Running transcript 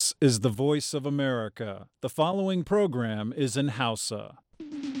This is the voice of America. The following program is in Hausa.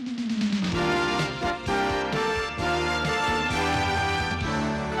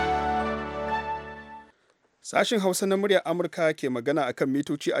 Sashen Hausa na muryar Amurka ke magana akan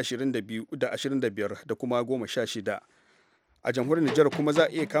mitoci 22 da 25 da kuma 16. A jamhuriyar Nijar kuma za a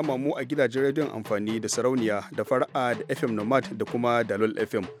iya kama mu a gidajen rediyon amfani da sarauniya da fara'a da FM Nomad da kuma Dalol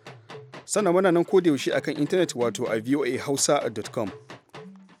FM. Sannan muna nan kodayaushe akan intanet wato a voahausa.com.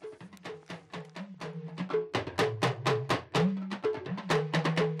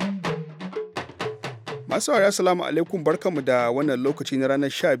 Masu saurari assalamu alaikum barkanmu da wannan lokaci na ranar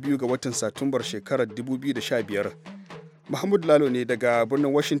 12 ga watan Satumbar shekarar 2015. Muhammadu Lalo ne daga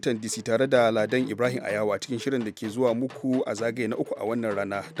birnin Washington DC tare da Ladan Ibrahim Ayawa cikin shirin da ke zuwa muku a zagaye na uku a wannan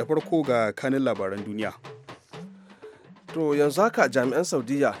rana. Da farko ga kanin labaran duniya. To yanzu haka jami'an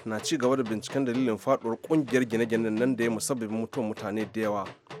Saudiya na ci gaba da binciken dalilin faduwar kungiyar gine-ginen nan da ya musabbabin mutuwar mutane da yawa.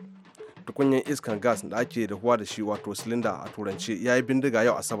 Tukunyen iskar gas da ake dahuwa da shi wato silinda a turanci ya yi bindiga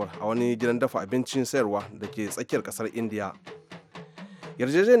yau asabar a wani gidan dafa abincin sayarwa da ke tsakiyar kasar India.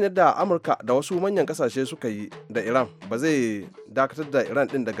 Yarjejeniyar da Amurka da wasu manyan kasashe suka yi da Iran ba zai dakatar da Iran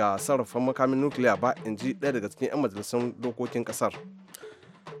din daga sarrafa makamin nukiliya ba, in ji ɗaya daga cikin 'yan majalisun dokokin kasar.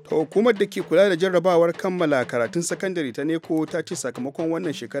 Hukumar da ke kula da jarrabawar kammala karatun sakandare ta neko ta ce sakamakon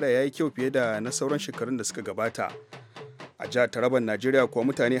wannan shekara ya yi kyau fiye da na sauran shekarun da suka gabata. A jihar Taraban Najeriya kuwa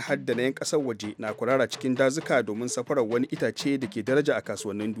mutane har da na 'yan ƙasar waje na kurara cikin dazuka domin safarar wani itace da ke daraja a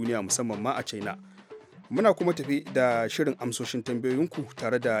kasuwannin duniya musamman ma a China. Muna kuma tafi da shirin amsoshin tambayoyinku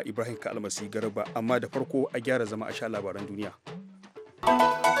tare da Ibrahim Kalmasi Garba, amma da farko a gyara zama a sha labaran duniya.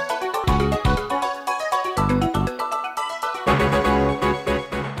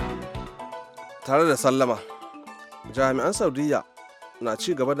 Tare da sallama, jami'an Saudiya na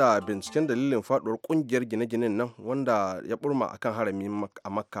ci gaba da binciken dalilin faduwar kungiyar gine-ginen nan wanda ya burma akan harami a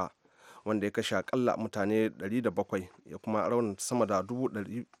Makka, wanda ya kashe akalla mutane 700 ya kuma raunata sama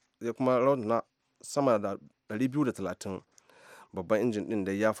da 230. Babban injin din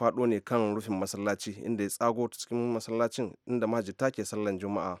da ya fado ne kan rufin masallaci inda ya tsago cikin masallacin inda mahajjata ke sallan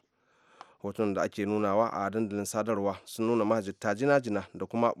juma'a. Hoton da ake nunawa a dandalin sadarwa sun nuna mahajjata jina-jina da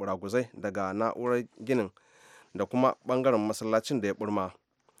kuma buraguzai daga na'urar ginin da kuma bangaren masallacin da ya burma.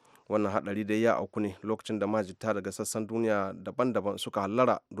 Wannan hadari dai ya auku ne lokacin da mahajjata daga sassan duniya daban-daban suka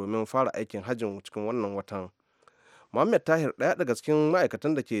hallara domin fara aikin hajjin cikin wannan watan. Muhammad Tahir, ɗaya daga cikin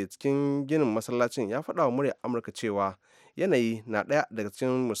ma'aikatan da ke cikin ginin masallacin, ya faɗa wa muryar Amurka cewa yanayi na ɗaya daga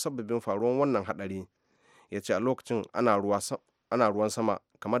cikin musabbabin faruwar wannan hadari. Ya ce a lokacin ana ruwan sama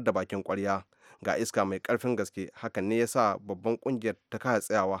kamar da bakin kwarya, ga iska mai karfin gaske, hakan ne ya sa babban kungiyar ta kasa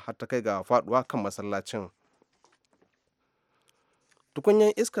tsayawa har ta kai ga faduwa kan masallacin.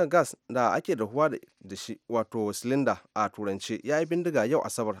 Tukunyen iskar gas da ake dahuwa da shi wato silinda a turance ya yi bindiga yau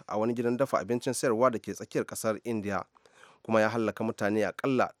asabar a wani gidan dafa abincin sayarwa da ke tsakiyar kasar India, kuma ya hallaka mutane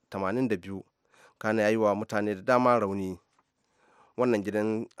akalla 82, kana ya yi wa mutane da dama rauni. Wannan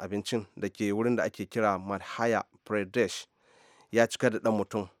gidan abincin da ke wurin da ake kira Madhya Pradesh ya cika da ɗan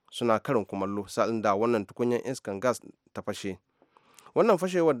mutum suna karin kumallo sa'in da wannan tukunyen iskar gas ta fashe. Wannan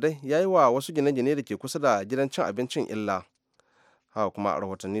fashewar dai ya yi wa wasu gine-gine da ke kusa da gidan cin abincin illa. Haka kuma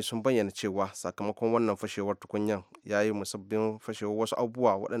rahotanni sun bayyana cewa sakamakon wannan fashewar tukunyan ya yi musabbin fashewar wasu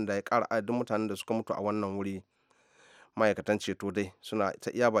abubuwa waɗanda ya ƙara adadin mutanen da suka mutu a wannan wuri. Ma'aikatan ceto dai suna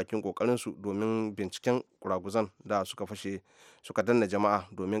ta iya bakin ƙoƙarinsu domin binciken kuraguzan da suka fashe suka danna jama'a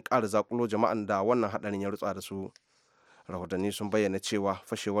domin ƙara zakulo jama'an da wannan haɗarin ya rutsa da su. Rahotanni sun bayyana cewa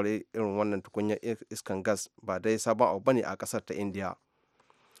fashewar irin wannan tukunyar iskan gas ba dai sabon abu bane a ƙasar ta India.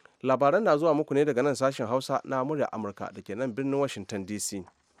 Labaran na zuwa muku ne daga nan sashen Hausa na muryar Amurka da ke nan birnin Washington DC.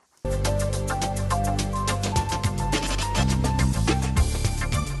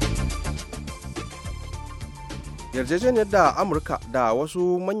 Yarjejeniyar da Amurka da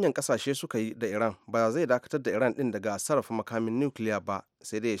wasu manyan kasashe suka yi da Iran ba zai dakatar da Iran din daga sarrafa makamin nukiliya ba,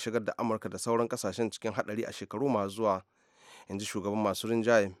 sai dai ya shigar da Amurka da sauran kasashen cikin hadari a shekaru masu zuwa, in ji shugaban masu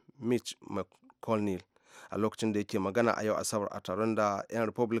rinjaye Mitch McConnell a lokacin da yake magana a yau asabar a taron da 'yan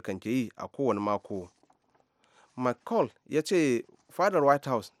Republican ke yi a kowane mako. McCall ya ce fadar White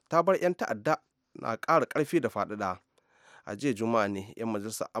House ta bar 'yan ta'adda na ƙara ƙarfi da faɗaɗa. A jiya juma'a ne 'yan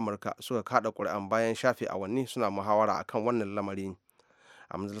majalisar Amurka suka kada ƙuri'an bayan shafe awanni suna muhawara akan wannan lamari.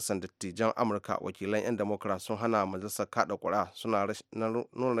 A majalisar dattijan Amurka, wakilan 'yan Democrat sun hana majalisar kada ƙuri'a suna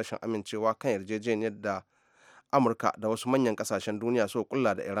nuna rashin amincewa kan yarjejeniyar da Amurka da wasu manyan ƙasashen duniya suka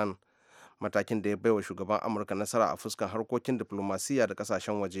kulla da Iran, matakin da ya baiwa shugaban Amurka nasara a fuskan harkokin diflomasiyya da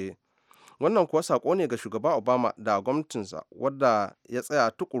ƙasashen waje. wannan kuwa sako ne ga shugaba obama da gwamnatinsa wadda ya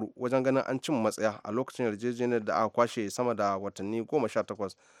tsaya tukuru wajen ganin an cin matsaya a lokacin yarjejeniyar da aka kwashe sama da watanni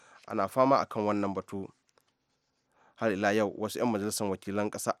 18 ana fama akan wannan batu. Har ila yau wasu 'yan majalisar wakilan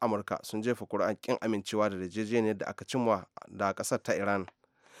ƙasar amurka sun jefa kuri'an kin amincewa da yarjejeniyar da aka cimma da ƙasar ta iran,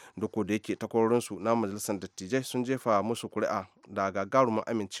 duk da yake takwarorinsu na majalisar dattijai sun jefa musu kuri'a da gagarumin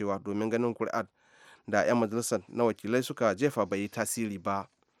amincewa domin ganin kuri'ar da 'yan majalisar na wakilai suka jefa bai yi tasiri ba.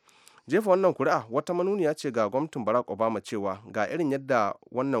 Jefa wannan kuri'a wata manuniya ce ga gwamnatin barack obama cewa ga irin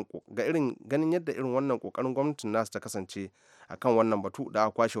ganin yadda irin wannan kokarin gwamnatin nasu ta kasance akan wannan batu da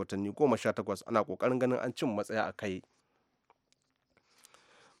aka kwashe watanni 18 ana kokarin ganin an cin matsaya a kai.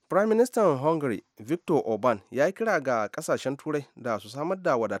 Prime Minister Hungary Viktor Orban ya yi kira ga kasashen turai da su samar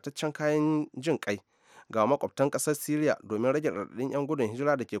da wadataccen kayan jin kai ga makwabtan kasar Syria domin rage raɗaɗin 'yan gudun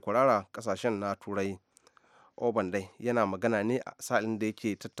hijira da ke kwarara kasashen na turai. Orban dai yana magana ne a sa'ilin da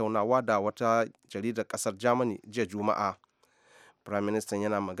yake tattaunawa da wata jaridar kasar Germany jiya Juma'a. Prime Minister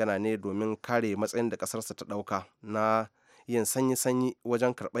yana magana ne domin kare matsayin da kasarsa ta ɗauka na yin sanyi-sanyi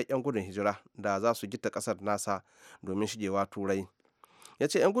wajen karɓar 'yan gudun hijira da za su gita kasar nasa domin shigewa turai. Ya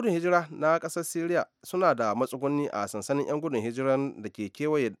ce 'yan gudun hijira na kasar Syria suna da matsuguni a sansanin 'yan gudun hijiran da ke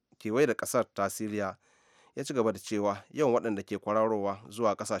kewaye da kasar ta Syria. Ya ci gaba da cewa yawan waɗanda ke kwararowa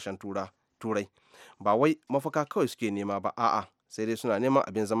zuwa kasashen turai ba wai mafaka kawai suke nema ba, a'a sai dai suna neman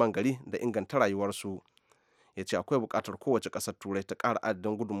abin zaman gari da inganta rayuwarsu. Ya ce akwai buƙatar kowace ƙasar turai ta ƙara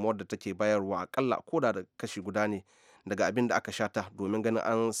adadin gudunmawar da take bayarwa akalla ko da kashi guda ne daga abin da aka shata domin ganin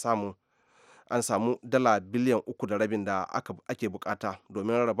an samu dala biliyan 3.5 da ake bukata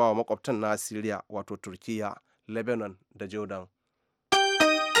domin rarrabawa makwabtan na Syria wato Turkiya, Lebanon da Jordan.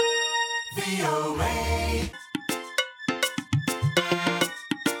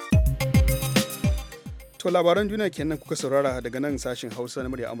 To labaran duniya kenan kuka saurara daga nan sashen Hausa na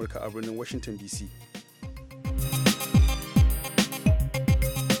murya Amurka a birnin Washington DC.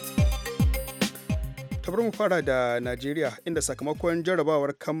 Bari mu fara da Najeriya, inda sakamakon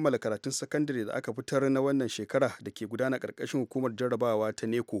jarrabawar kammala karatun sakandare da aka fitar na wannan shekara da ke gudana ƙarƙashin hukumar jarrabawa ta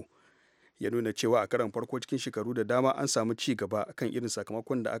NECO ya nuna cewa a karon farko cikin shekaru da dama an samu ci gaba kan irin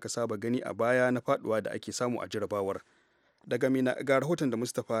sakamakon da aka saba gani a baya na faduwa da ake samu a jarrabawar. Daga Mina ga rahoton da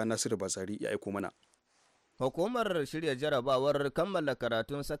Mustapha Nasiru Bazari ya aiko mana. Hukumar shirya jarrabawar kammala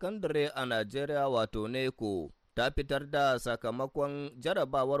karatun sakandare a Najeriya wato NECO ta fitar da sakamakon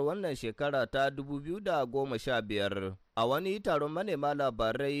jarabawar wannan shekara ta 2015 a wani taron manema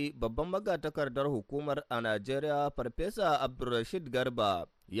labarai. Babban magatakardar hukumar a Najeriya Farfesa Abdulrashid Garba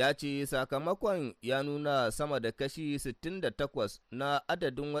ya ce sakamakon ya nuna sama da kashi 68 na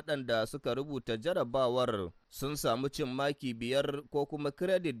adadin waɗanda suka rubuta jarabawar sun samu cin maki 5 ko kuma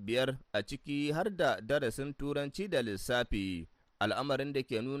kiredit 5 a ciki har da darasin turanci da lissafi. Al'amarin da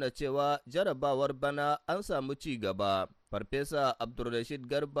ke nuna cewa jarabawar bana an samu ci gaba. Farfesa Abdulrashid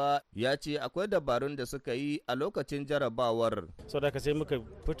Garba ya ce akwai dabarun da suka yi a lokacin jarabawar. Sau da sai muka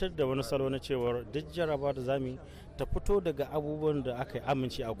fitar da wani salo na cewar duk jarabawa da zamu ta fito daga abubuwan da aka yi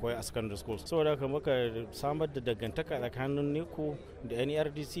amince a koya a secondary school. Sau da muka samar da dangantaka tsakanin NECO da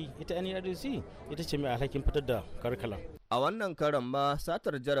NERDC. Ita NERDC ita ce mai alhakin fitar da karkala. A wannan karan ma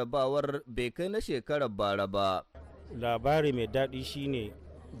satar jarabawar bai kai na shekarar bara ba. Labari mai daɗi shine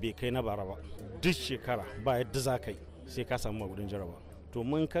bai kai na bara ba. Duk shekara ba yadda za ka yi sai ka samu magudin jaraba. To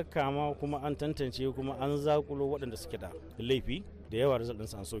mun kakkama kuma an tantance kuma an zakulo waɗanda suke da laifi da yawa result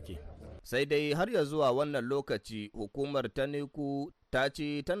ɗinsu an soke. Sai dai har ya zuwa wannan lokaci hukumar ta NECO ta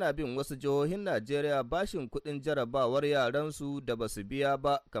ce tana bin wasu jihohin Najeriya bashin kuɗin jarabawar yaransu da ba su biya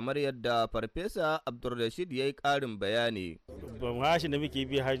ba, kamar yadda Farfesa Abdulrashid ya yi ƙarin bayani. Bashin da muke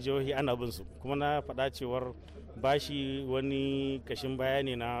bi har jihohi ana bin su, kuma na faɗa cewar bashi wani kashin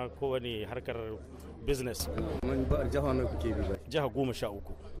bayani na kowane harkar business. Jiha 13.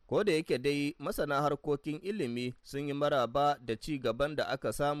 Ko da yake dai masana harkokin ilimi sun yi maraba da ci gaban da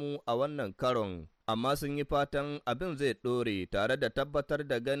aka samu a wannan karon, amma sun yi fatan abin zai ɗore tare da tabbatar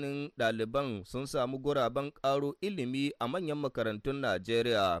da ganin ɗaliban sun samu guraben ƙaro ilimi a manyan makarantun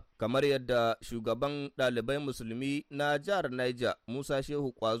Najeriya, kamar yadda shugaban ɗalibai musulmi na jihar Niger Musa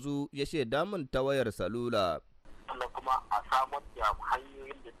Shehu Kwazu ya shaida min ta wayar salula. Sannan kuma a samar da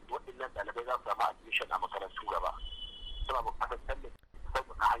hanyoyin da waɗannan ɗalibai za su samu admission a makarantu gaba. Suna buƙatar tallafi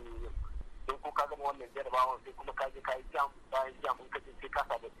sauƙaƙa hanyoyin. Don ko ka gama wannan jarabawan sai kuma ka je ka yi jam, bayan jam in ka je sai ka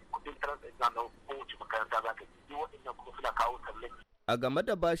samu kuɗin transfer exam na kowace makaranta za ka je. Waɗannan kuma suna kawo tallafi. A game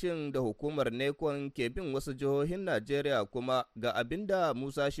da bashin da hukumar NECON ke bin wasu jihohin Najeriya kuma ga abin da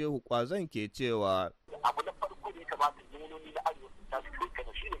Musa Shehu Kwazon ke cewa. Abu na farko da ya kamata jihohi na arewa su tashi kai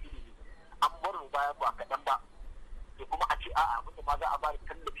kana shi da ilimi. An bar mu baya ba kaɗan ba. Kuma a ce a'a abin da ma za a ba da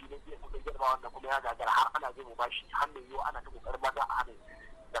tallafi na biyan kuɗin jarabawa wannan kuma ya gagara har ana zai mu bashi hannun yau ana ta kokarin maza a hannun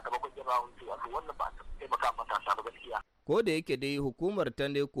sakamakon jarabawan cewa to wannan ba a taimaka matasa ba gaskiya. Ko da yake dai hukumar ta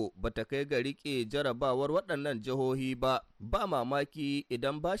neko ba ta kai ga riƙe jarabawar waɗannan jihohi ba mamaki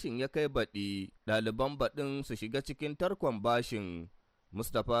idan bashin ya kai baɗi ɗaliban baɗin su shiga cikin tarkon bashin.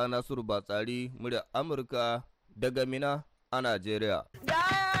 Mustapha Nasiru Batsari, murya Amurka daga Mina a Najeriya.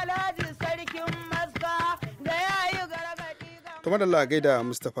 Tumar da gaida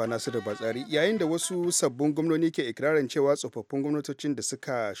Mustapha Nasiru Batsari yayin da wasu sabbin gwamnoni ke ikirarin cewa tsofaffin gwamnatocin da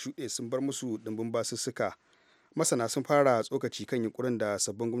suka shuɗe sun bar musu ɗimbin basussuka. Masana sun fara tsokaci kan yunkurin da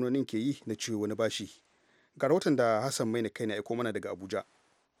sabbin gwamnonin ke yi na ciwo wani bashi. Ga rahoton da Hassan Maina kai na aiko mana daga Abuja.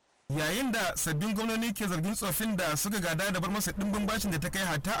 Yayin da sabbin gwamnoni ke zargin tsofin da suka gada da bar masa dimbin bashin da ta kai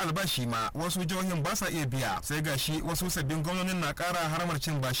hatta albashi ma wasu jihohin ba sa iya biya sai gashi wasu sabbin gwamnonin na kara haramar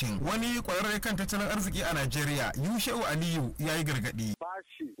cin bashin. Wani kwararre kan tattalin arziki a Najeriya Yushau Aliyu ya yi gargadi.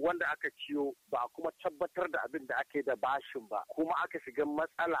 Bashi wanda aka ciyo ba kuma tabbatar da abin da ake da bashin ba kuma aka shiga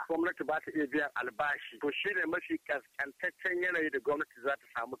matsala gwamnati ba ta iya biyan albashi to shi ne mafi kaskantaccen yanayi da gwamnati za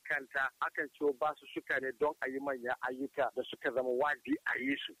ta samu kanta akan ciwo basu suka ne don a yi manyan ayyuka da suka zama wajibi a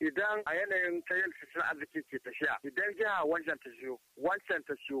yi su. Idan a yanayin tayin tattalin arziki ke tafiya idan jiha wancan ta ciyo wancan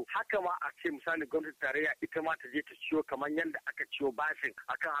ta ciyo haka ma a ce misali gwamnati tarayya ita ma ta je ta ciyo kamar yadda aka ciyo bashin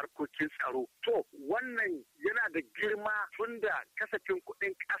akan harkokin tsaro to wannan yana da girma tunda kasafin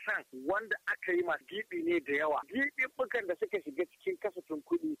kuɗin ƙasan wanda aka yi masu gibi ne da yawa giɓiɓɓukan da suka shiga cikin kasafin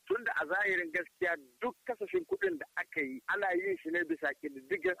kuɗi tunda a zahirin gaskiya duk kasafin kuɗin da aka yi ana yin shi ne bisa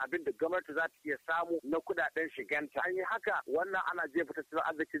ƙididdigan abin da gwamnati za ta iya samu na kuɗaɗen shiganta an yi haka wannan ana jefa tattalin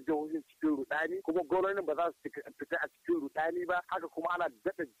arzikin jihohin cikin rudani kuma gwamnonin ba za su fita a cikin rudani ba haka kuma ana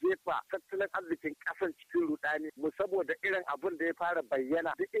daɗa jefa tattalin arzikin ƙasan cikin rudani mu saboda irin abin da ya fara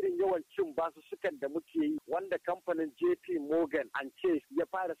bayyana duk irin yawan cin basussukan da muke yi wanda kamfanin JP Morgan an ce ya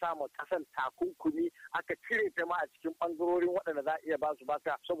fara samun ƙasan takunkumi aka cire ta ma a cikin ɓangarorin waɗanda za a iya basu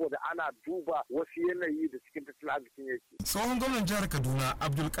baka saboda ana duba wasu yanayi da cikin tattalin arzikin yake. Tsohon gwamnan jihar Kaduna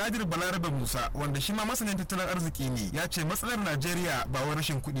Abdulkadir Balarabe Musa wanda shi ma masanin tattalin arziki ne ya ce matsalar Najeriya ba wai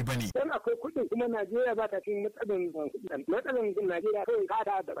rashin kuɗi ba ne. Dan akwai kuɗin kuma Najeriya ba ta cikin matsalar kuɗin. Matsalar Najeriya kawai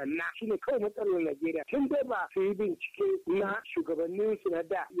kada da banna shine kawai matsalar Najeriya. Tun dai ba su yi bincike na shugabannin su na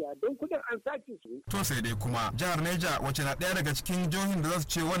da iya don kuɗin an sace su. To sai dai kuma jihar Neja wacce na ɗaya daga cikin jihohin da za su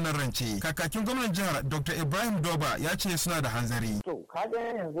ce wannan rance. Kakakin gwamnan jihar Dr. Ibrahim Doba ya ce suna da hanzari. To kaga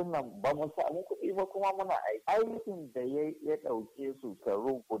yanzu nan ba mu samu kuɗi ba kuma muna aiki. Aikin da ya ɗauke su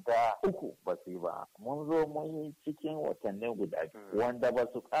shekaru guda 3 ba su yi ba. Mun zo mun yi cikin watanni guda biyu. Wanda ba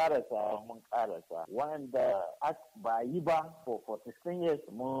su karasa mun karasa wanda ba yi ba for 16 years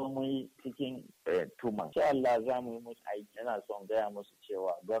mun yi cikin 2 months. Insha Allah za mu yi musu aiki yana son gaya musu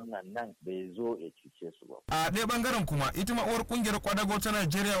cewa gwamnan nan bai zo ya cuce su ba. A ɗaya bangaren kuma ita ma uwar kungiyar kwadago ta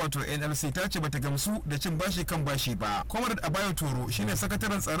Najeriya wato NLC ta ce bata gamsu da cin bashi kan bashi ba. Comrade Abayo Toro shine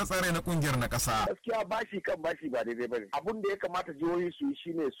sakataren tsare-tsare na kungiyar na ƙasa. Gaskiya bashi kan bashi ba daidai bane. Abun da ya kamata jihohi su yi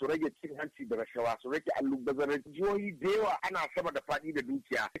shine su rage cin hanci da rashawa su rage allubazarar jihohi da yawa ana sama da faɗi da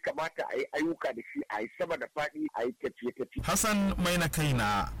dukiya ya kamata a yi ayyuka da shi a yi sama da faɗi a yi tafiye-tafiye. Hassan Maina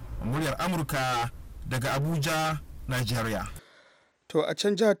Kaina muryar Amurka daga Abuja, Najeriya. To a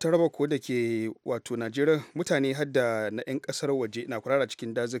can jihar Taraba ko da ke wato Najeriya mutane hadda na 'yan kasar waje na kurara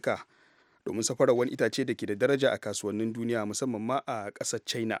cikin dazuka domin safarar wani itace da ke da daraja a kasuwannin duniya musamman ma a ƙasar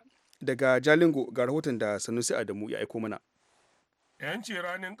China. Daga Jalingo ga rahoton da Sanusi Adamu ya aiko mana. 'Yanci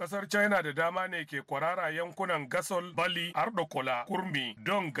ranin kasar China da dama ne ke kwarara yankunan Gasol, Bali, Ardokola, Kurmi,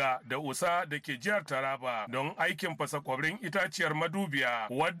 Donga da Usa da ke jihar Taraba don aikin fasa kwabrin itaciyar madubiya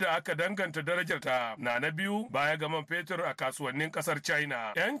wadda aka danganta darajarta na biyu baya ga man fetur a kasuwannin kasar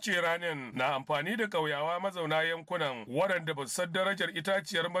China. 'Yanci ranin na amfani da ƙauyawa mazauna yankunan waɗanda ba su san darajar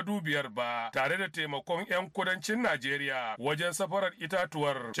itaciyar madubiyar ba tare da taimakon 'yan kudancin Najeriya wajen safarar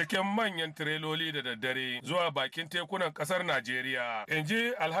itatuwar cikin manyan tireloli da daddare zuwa bakin tekunan kasar Najeriya. In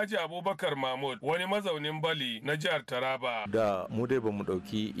ji Alhaji Abubakar Mahmud wani mazaunin Bali na jihar Taraba. Da mu dai bamu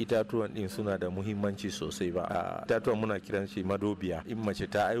dauki itatuwan din suna da muhimmanci sosai ba. Itatuwan muna kiran shi madobiya. In mace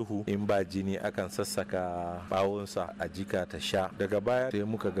ta aihu in ba jini akan sassaka bawonsa a jika ta sha. Daga baya sai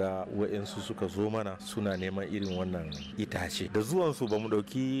muka ga wa'ensu suka zo mana suna neman irin wannan itace. Da zuwan su bamu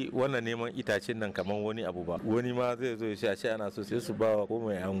dauki wannan neman itacen nan kamar wani abu ba. Wani ma zai zo ya ce ana so sai su bawa ko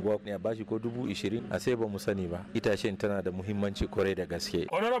mai anguwa ya bashi ko 20,000 a sai bamu sani ba. Itacen tana da muhimmanci kwarai da gaske.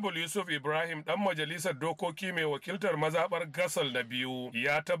 Honorable Yusuf Ibrahim dan majalisar dokoki mai wakiltar mazabar Gasol na biyu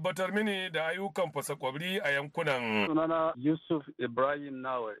ya tabbatar mini da ayyukan fasa kwabri a yankunan. Sunana Yusuf Ibrahim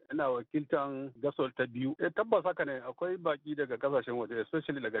Nawa, ina wakiltan Gasol ta biyu. Tabbas haka ne, akwai baki daga kasashen waje,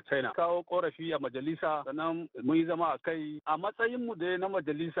 especially daga China. Kawo korafi a majalisa, sannan mun yi zama a kai. A matsayin mu da na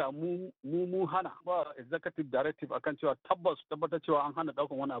majalisa mu hana ba executive directive akan cewa tabbatar cewa an hana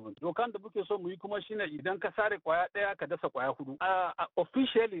daukan wani abu. Dokan da muke so mu yi kuma shine idan ka sare kwaya daya ka dasa kwaya hudu.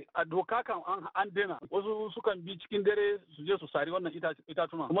 Officially a doka kan an daina. Wasu sukan bi cikin dare su je su sari wannan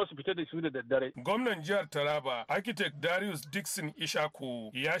itatuna kuma su fita da su da daddare. Gwamnan jihar Taraba, Architect Darius Dixon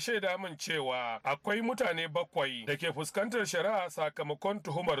Ishaku ya shaida min cewa akwai mutane 7 da ke fuskantar shari'a sakamakon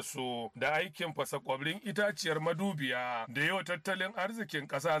tuhumar su da aikin fasa kwabrin itaciyar madubiya da yau tattalin arzikin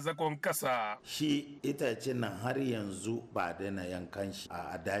ƙasa zagon kasa. Shi itacen nan har yanzu ba daina yankan shi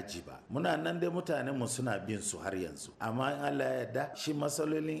a daji ba. Muna nan dai mutanen mu suna bin su har yanzu. Amma in Allah ya yarda shi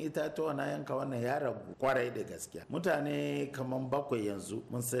masalolin itatuwa na yanka wannan ya ragu kwarai da gaskiya. Mutane kaman 7 yanzu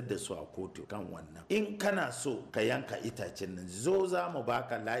mun sayar da su a kotu kan wannan. In kana so ka yanka itacen nan zo za mu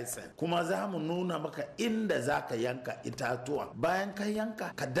baka license kuma za mu nuna maka inda za ka yanka itatuwa. Bayan ka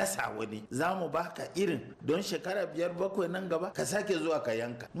yanka ka dasa wani za mu baka irin don shekara 5-7 nan gaba ka sake zuwa ka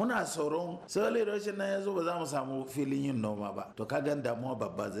yanka. Muna tsoron sai rashin nan ya zo ba za mu samu filin yin noma ba, to ka gan damuwa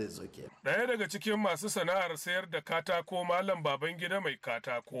babba zai zo ke. Daya daga cikin masu sana'ar sayar da katako Malam Babangida mai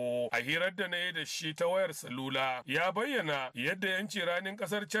katako a hirar da na yi da shi ta wayar salula ya bayyana yadda yanci ranin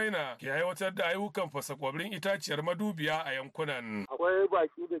kasar China ke aiwatar da ayyukan fasa kwabrin itaciyar madubiya a yankunan. Akwai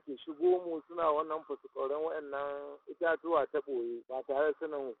baki da ke shigo mu suna wannan fasa kwabrin waɗannan itatuwa ta ɓoye ba tare da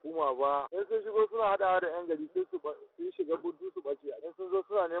sanin hukuma ba. In sun shigo suna haɗawa da 'yan gari sai su shiga buddu su ɓace. In sun zo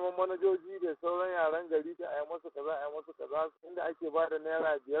suna neman manajoji da sauran yaran gari ta a yi masu kaza a yi masu kaza inda ake ba da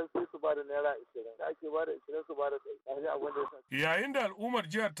naira 5 sai su ba da naira 20 da ake ba da 20 su ba da 100. Yayin da al'ummar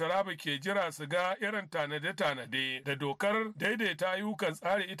jihar Taraba ke jira su ga irin tanade-tanade da dokar daidaita ayyukan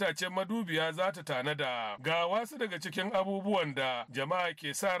tsare itacen madubiya za ta tanada ga wasu daga cikin abubuwan da jama'a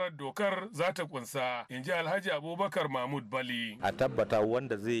ke sa ran dokar za ta kunsa, in ji Alhaji Abubakar Mahmud Bali. A tabbata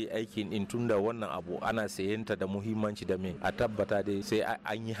wanda zai yi aikin in tunda wannan abu ana sayenta da muhimmanci da me a tabbata dai sai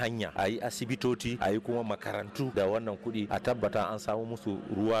an yi hanya a yi asibitoci a yi kuma makarantu da wannan kuɗi a tabbata an samu musu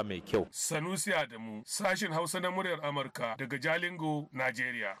ruwa mai kyau. Sanusi Adamu, sashin Hausa na muryar Amurka daga Jalingo,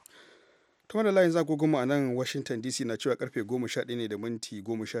 Najeriya. ta da layin zagogonmu a nan Washington DC na cewa karfe 11 ne da minti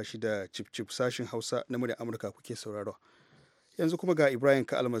 16 cip sashin Hausa na muryar Amurka kuke sauraro. Yanzu kuma ga Ibrahim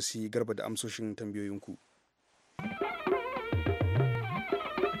Ka'almasi Garba da amsoshin tambayoyinku.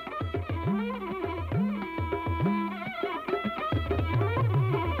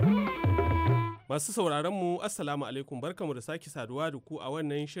 Masu sauraron mu Assalamu alaikum, barkamu da sake saduwa da ku a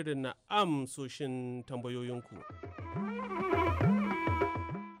wannan shirin na amsoshin tambayoyinku.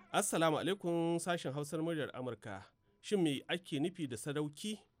 Assalamu alaikum sashen Hausar muryar Amurka. Shin me ake nufi da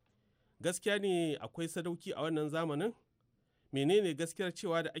sadauki? Gaskiya ne akwai sadauki a wannan zamanin? Menene gaskiyar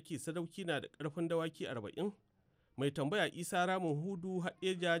cewa da ake sadauki na da ƙarfin dawaki 40? Mai tambaya Isa Ramun Hudu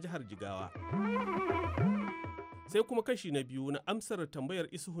Haɗeja jihar Jigawa. Sai kuma kashi na biyu na amsar tambayar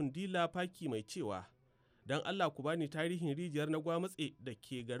Isuhun Dila Faki mai cewa, don Allah ku bani tarihin rijiyar na Gwamatse da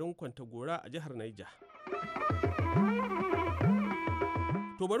ke garin Kwantagora a jihar Naija.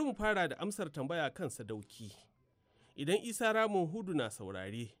 To bari mu fara da amsar tambaya kan sadauki. Idan Isa Ramun Hudu na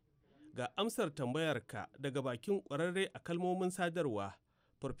saurare, ga amsar tambayarka daga bakin ƙwararre a kalmomin sadarwa,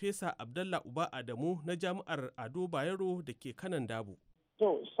 Farfesa Abdallah Uba Adamu na Jami'ar Ado Bayero da ke Kanan Dabo.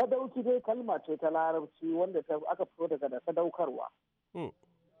 To, sadauki dai kalma ce ta larabci wanda aka fito daga da sadaukarwa.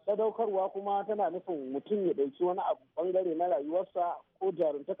 Sadaukarwa kuma tana nufin mutum ya ɗauki wani abu bangare na rayuwarsa ko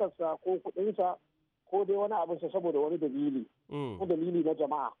jarumtakarsa ko kuɗinsa ko dai wani abinsa saboda wani dalili. Ko dalili na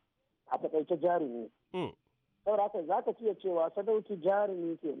jama'a a taƙaice jarumi. Saboda haka za ka iya cewa sadauki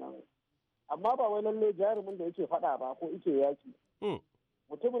jarumi kenan. Amma ba wai lalle jarumin da yake faɗa ba ko yake yaƙi.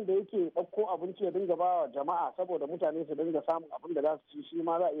 Mutumin da yake ɗauko abinci ya dinga ba wa jama'a saboda mutane su dinga samun abin da za su ci shi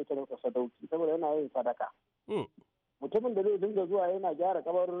ma za a iya talauta sadauki saboda yana yin sadaka. Mutumin da zai dinga zuwa yana gyara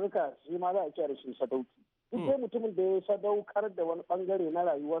kabarurruka shi ma za a iya da shi sadauki. Duk dai mutumin da ya sadaukar da wani bangare na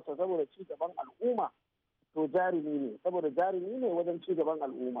rayuwarsa saboda ci gaban al'umma to jarumi ne saboda jarumi ne wajen ci gaban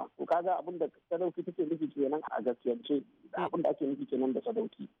al'umma. To kaga abin da sadauki take nufi kenan a gaskiyance da abin da ake nufi kenan da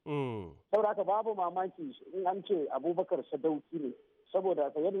sadauki. Saboda haka babu mamaki in an ce Abubakar sadauki ne.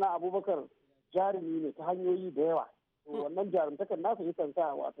 Saboda sayyidina Abubakar jarumi ne ta hanyoyi da yawa. Wannan jarumtakar nasa yakan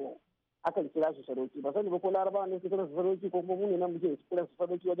sa wato akan kira shi sadauki. Ba sani ba ko Larabawa ne su kira su sadauki ko kuma mu ne nan muke kira su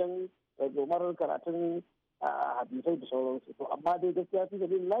sadauki wajen domar karatun hadisai da sauransu. To amma dai gaskiya fi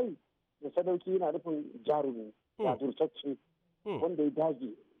sabilin layi da sadauki yana nufin jarumi, jajirtacce wanda ya dage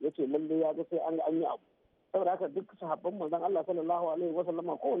ya ce lalle ya ga sai an yi abu. Saboda haka duk sahabban manzon Allah sallallahu alaihi wa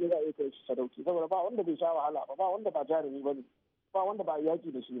sallama kowanne za a yi kai shi sadauki, saboda ba wanda bai sha wahala ba wanda ba jarumi ba ne, ba wanda ba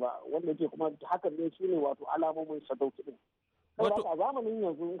yaki da shi ba, wanda yake kuma hakan ne shine wato alamomin sadauki din. Saboda a zamanin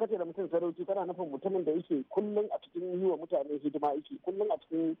yanzu in kace da mutum sadauki kana nufin mutumin da yake kullum a cikin yi wa mutane hidima yake, kullum a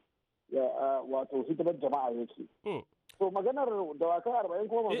cikin wato hidimar jama'a yake. To maganar dawakai 40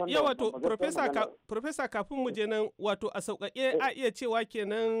 kuma ban san. Wato Profesa kafin mu je nan, wato a sauƙaƙe a iya cewa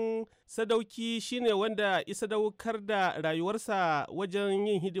kenan sadauki shine wanda isa daukar da rayuwarsa wajen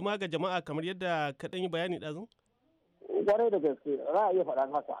yin hidima ga jama'a kamar yadda ka ɗan yi bayani ɗazun? Kwarai da gaske, za a iya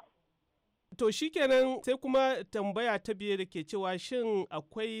faɗan haka. To shi kenan sai kuma tambaya ta biye da ke cewa shin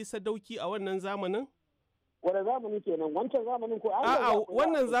akwai sadauki a wannan zamanin? Wane zamani kenan? Wancan zamanin ko? A'a,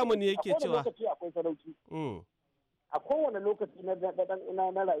 wannan zamani yake cewa. A kowane lokaci akwai sadauki. A kowane lokaci na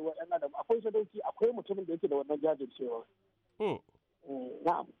rayuwar ɗan adam akwai sadauki, akwai mutumin da yake da wannan jajircewa.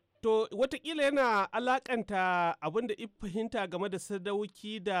 Na'am. To watakila yana alakanta abin da fahimta game da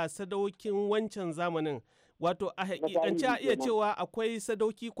sadauki da sadaukin wancan zamanin. Wato a hakikance a iya cewa akwai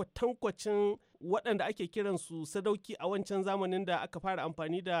sadauki kwatankwacin waɗanda ake kiransu sadauki a wancan zamanin da aka fara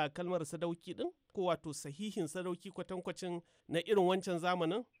amfani da kalmar sadauki ɗin? Ko wato sahihin sadauki kwatankwacin na irin wancan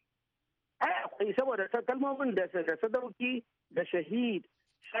zamanin? Akwai, saboda kalmomin da sadauki da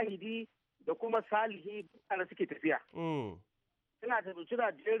shahidi da kuma salihi ana suke tafiya.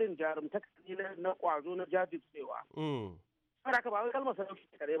 Suna jerin jarumtaka na kwazo na jajircewa. Saboda haka ba wai kalmar sadauki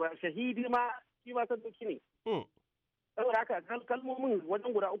kare ba, shahidi ma shi ma sadauki ne. Saboda haka kalmomin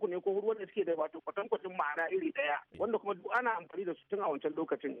wajen guda 3 ne ko 4 wanda suke da wato kwatankwacin ma'ana iri daya, wanda kuma duk ana amfani da su tun a wancan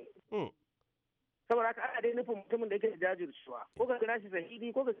lokacin. Saboda haka ana dai nufin mutumin da yake da jajircewa, ko ka kira shi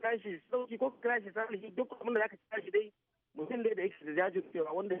shahidi ko ka kira shi sadauki ko ka kira shi salihi, duk abin da zaka kira shi dai mutum da yake da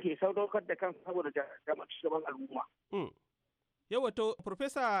jajircewa wanda ke sadaukar da kansa saboda gaban al'umma. Wato,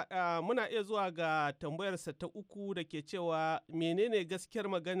 Profesa, muna iya zuwa ga tambayarsa ta 3 da ke cewa menene gaskiyar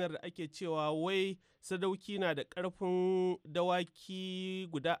maganar da ake cewa wai sadauki na da ƙarfin dawaki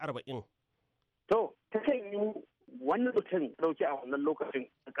guda 40? To, ta kan yi wani mutum sadauki a wannan lokacin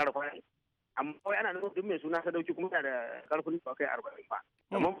da ƙarfa ne. Amma wai ana nufin duk mai suna sadauki kuma yana da ƙarfin dawakai 40 ba.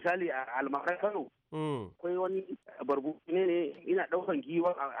 Kamar misali a almarar Kano, akwai wani barbu ne ina ɗaukan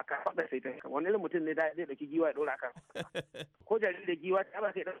giwa a kafaɗa sai ta wani irin mutum ne da zai ɗauki giwa ya ɗora kan ko jariri da giwa ta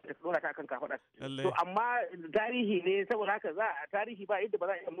ba sai ɗora ta kan kafaɗa. To amma tarihi ne, saboda haka za a tarihi ba yadda ba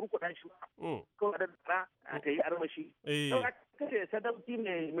za a iya murkuɗa shi ba ko da tsara a ta yi armashi. Saboda kace sadauki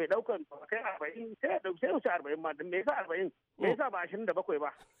mai ɗaukan kai 40 sai wuce 40 ma, me yasa 40? Me yasa ba 27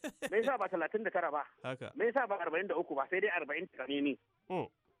 ba? Me yasa ba 39 ba? Me yasa ba 43 ba? Sai dai 40 kane ne.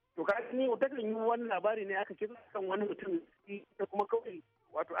 To ka ni wata kan yi wani labari ne aka kira kan wani mutum da kuma kawai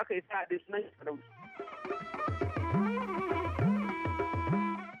wato aka yi sa da sunan sadauki.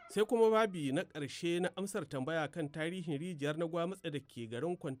 Sai kuma babi na ƙarshe na amsar tambaya kan tarihin rijiyar na Gwamatsa da ke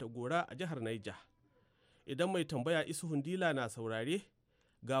garin Kwantagora a jihar Niger. Idan mai tambaya Isu Hundila na saurare,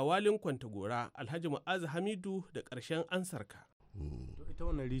 ga walin Kwantagora Alhaji Mu'azu Hamidu da ƙarshen ansarka. Ita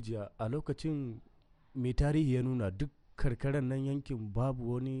wannan rijiya a lokacin mai tarihi ya nuna duk karkarar nan yankin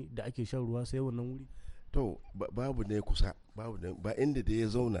babu wani da ake shan ruwa sai wannan wuri? To babu ne kusa, ba inda da ya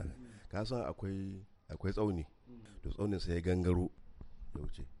zauna, ka san akwai tsauni, to tsaunin sai ya gangaro ya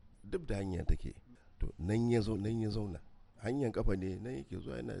wuce duk da hanya take, to nan ya zauna, hanyar kafa ne nan yake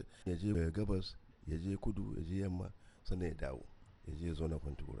zuwa, yana ya je gabas ya je kudu ya je yamma sannan ya dawo ya je ya zauna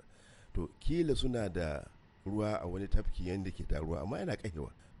Kwantagora. To kila suna da ruwa a wani tafki yadda ke taruwa amma yana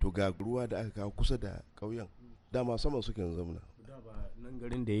kahewa, to ga ruwa da aka kawo kusa da ƙauyen dama saman suke zamana. Da ba nan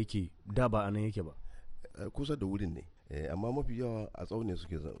garin da yake da ba a nan yake ba, kusa da wurin ne, amma mafi yawa a tsaune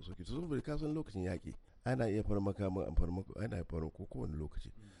suke saboda kasan lokacin yaƙi ana iya farmaka ana iya farmako kowane lokaci,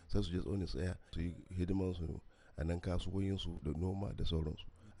 sai su je tsaune tsaya su yi hidiman su a nan kasuwoyin su da noma da sauransu.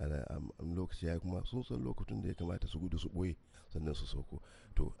 A lokaci ya kuma sun san lokacin da ya kamata su gudu su ɓoye sannan su sauko.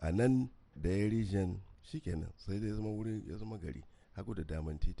 To a nan da ya rijiyar shikenan sai dai zama wurin ya zama gari, hagu da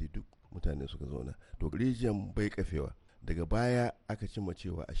daman titi duk mutane suka zauna. To rijiyar bai kafewa, daga baya aka cimma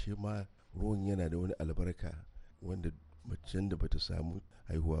cewa ashe ma ruwan yana da wani albarka wanda macen da bata samu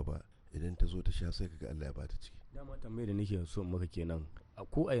haihuwa ba idan ta zo ta sha sai kaga Allah ya bata ciki. Dama tambayar da nake so maka kenan,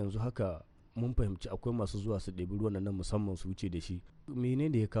 ko a yanzu haka mun fahimci akwai masu zuwa su ɗebi ruwan nan musamman su wuce da shi,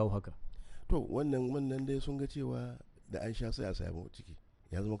 menene ya kawo haka? To wannan dai sun ga cewa da an sha sai a samu ciki,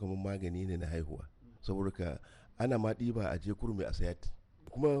 ya zama kamar magani ne na haihuwa, saboda ka ana ma ɗiba a je kurmi a sayat,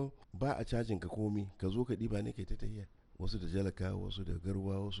 kuma ba a cajin ka komi, ka zo ka ɗiba ne kai ta tahiya, wasu da jalaka wasu da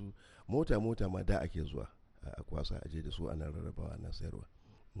garwa wasu mota ma da ake zuwa a kwasa aje da su ana rarrabawa ana sayarwa.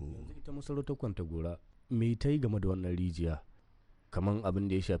 Yanzu ita masarautar Kwantagora me ta yi game da wannan rijiya? kaman abin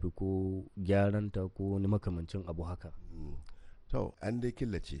da ya shafi ko gyaranta ko wani makamancin abu haka. To an dai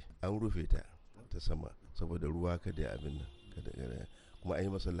killace an rufe ta sama saboda ruwa kada abin nan kada kuma an yi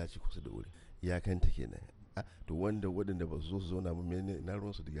masallaci kusa da wuri iyakanta kenan. To waɗanda ba su zo su zauna ba mene na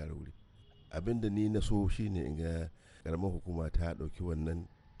ruwan su da gyara wuri. Abin da ni na so shine in ga karamar hukuma ta ɗauki wannan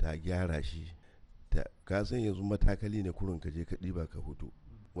ta gyara shi. Ka san yanzu matakali ne kurin ka je ka ɗiba ka hutu,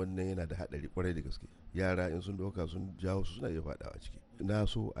 wannan yana da haɗari kwarai da gaske. Yara in sun ɗauka sun jawo su suna iya faɗawa ciki. Na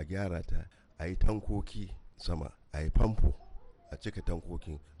so a gyara ta, a yi tankoki sama, a yi famfo, a cika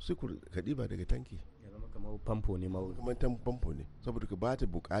tankokin sai ka ɗiba daga tanki. Ya zama kamar famfo ne ma. Kamar famfo ne saboda ka ba ta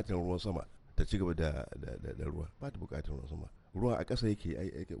buƙatar ruwan sama ta ci gaba da ruwa, ba ta buƙatar ruwan sama. Ruwa a ƙasa yake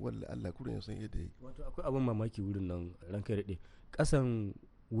aiki wallahi Allah kurin ya san yadda yake. Wato akwai abin mamaki wurin nan ranka daɗe. Ƙasan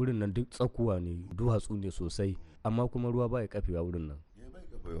wurin nan duk tsakuwa ne, duwatsu ne sosai, amma kuma ruwa ba ya kafewa wurin nan. Bai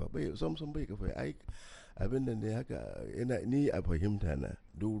kafewa, samsam bai kafewa. Ai abin nan ne haka ni a fahimta na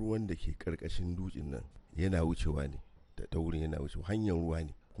duk ruwan da ke karkashin dutsen nan yana wucewa ne, ta wurin yana wucewa, hanyar ruwa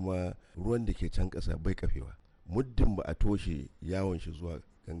ne, kuma ruwan da ke can ƙasa bai kafewa. Muddin ba a toshe yawon shi zuwa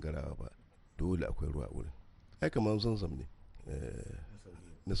gangarawa ba, dole akwai ruwa a wurin. Ai kamar zamzam ne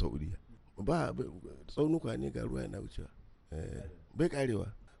na Saudiya, ba tsaunuka ne ga ruwa yana wucewa, bai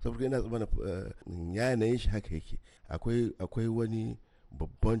karewa. Saboda yana zama yanayin shi haka yake. Akwai wani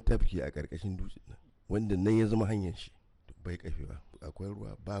babban tafki a ƙarƙashin dutsen nan wanda nan ya zama hanyar shi, bai kafewa. Akwai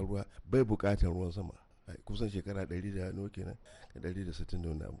ruwa, ba ruwa, bai buƙatar ruwan sama. Kusan shekara 100 da nawa kenan, 160 da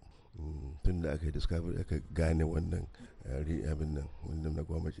wani abu tun da aka yi discovery aka gane wannan abin nan wanda na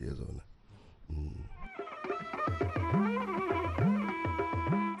gwamnati ya zauna.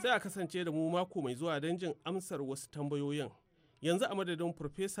 Sai a kasance da mu mako mai zuwa don jin amsar wasu tambayoyin. Yanzu a madadin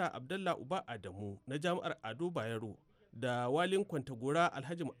Farfesa Abdallah Uba Adamu na Jami'ar Ado Bayero da Walin Kwantagora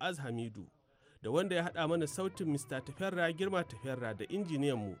Alhaji Mu'az Hamidu da wanda ya haɗa mana sautin Mr. Tafiyarra Girma Tafiyarra da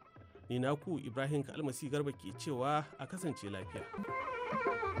injiniyanmu. Ni naku Ibrahim Kalmasi Garba ke cewa a kasance lafiya.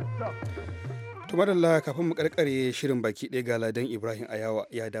 To madalla kafin mu karkare shirin baki ɗaya ga Ladan Ibrahim Ayawa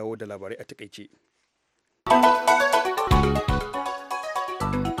ya dawo da labarai a takaice.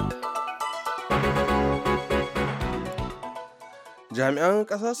 Jami'an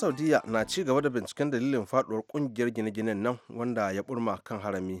ƙasar Saudiya na ci gaba da binciken dalilin faduwar ƙungiyar gine-ginen nan wanda ya burma kan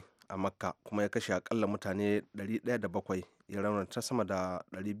harami a Makka kuma ya kashe akalla mutane 107 ya raunata sama da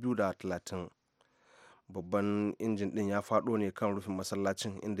 230. Babban injin din ya faɗo ne kan rufin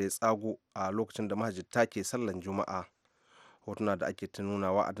masallacin inda ya tsago a lokacin da mahajjata ke sallan juma'a. Hotuna da ake ta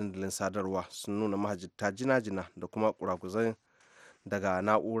nunawa a dandalin sadarwa sun nuna mahajjata jina-jina da kuma kurakuzai daga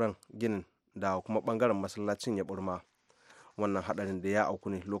na'uran ginin da kuma bangaren masallacin ya burma. Wannan hadarin da ya auku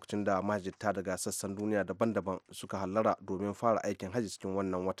ne lokacin da mahajjata daga sassan duniya daban-daban suka hallara domin fara aikin hajji cikin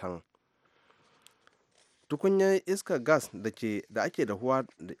wannan watan. Tukunyar iskar gas da ake dahuwa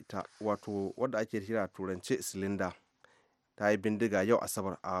da ita, wato wadda ake kira turance silinda, ta yi bindiga yau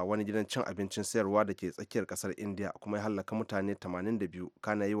asabar a wani gidan cin abincin sayarwa da ke tsakiyar kasar India kuma ya hallaka mutane 82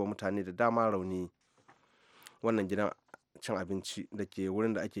 kana yi wa mutane da dama rauni. Wannan gidan cin abinci da ke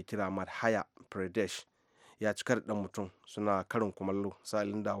wurin da ake kira Madhya Pradesh ya cika da mutum suna karin kumallo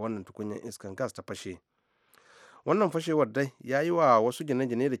sa'ilin da wannan tukunyar iskar gas ta fashe. Wannan fashewar dai ya yi wa wasu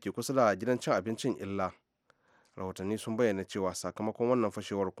gine-gine da ke kusa da gidan cin abincin illa. Rahotanni sun bayyana cewa sakamakon wannan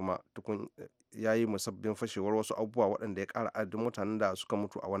fashewar kuma ya yi musabbin fashewar wasu abubuwa waɗanda ya ƙara adadin mutanen da suka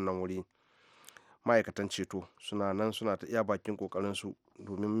mutu a wannan wuri. Ma'aikatan ceto suna nan suna ta iya bakin ƙoƙarinsu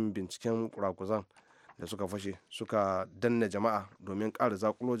domin binciken kurakuzan da suka fashe suka danne jama'a domin ƙara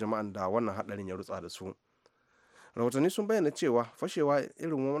zakulo jama'an da wannan haɗarin ya rutsa da su. Rahotanni sun bayyana cewa fashewa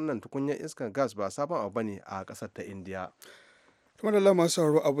irin wannan tukunyar iskar gas ba sabon abu bane a ƙasar ta Indiya. Kamar Allah masu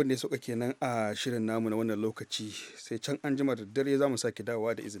sauraro abin da ya sauka kenan a shirin namu na wannan lokaci, sai can an jima da dare za mu sake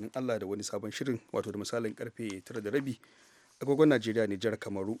dawowa da izinin Allah da wani sabon shirin, wato da misalin karfe 9:30 agogon Najeriya, Nijar,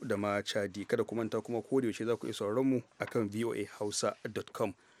 Kamaru da ma Chadi. Kada ku manta kuma ko da yaushe za ku iya sauraron mu akan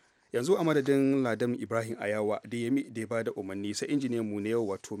voahausa.com. Yanzu a madadin Ladan Ibrahim Ayawa da Yemi da ya bada umarni, sai injiniyan mu na yau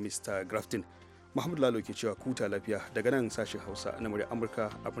wato Mr. Grafton. Muhammad Lalo ke cewa kuta lafiya daga nan sashen Hausa na murya Amurka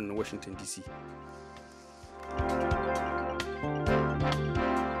a birnin Washington DC.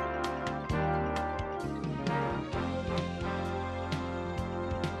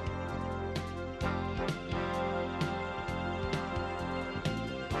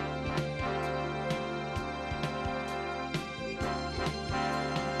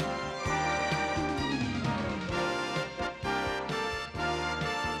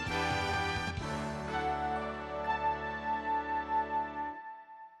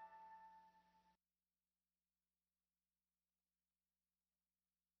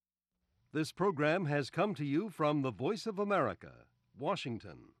 This program has come to you from the Voice of America,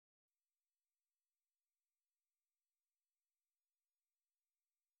 Washington.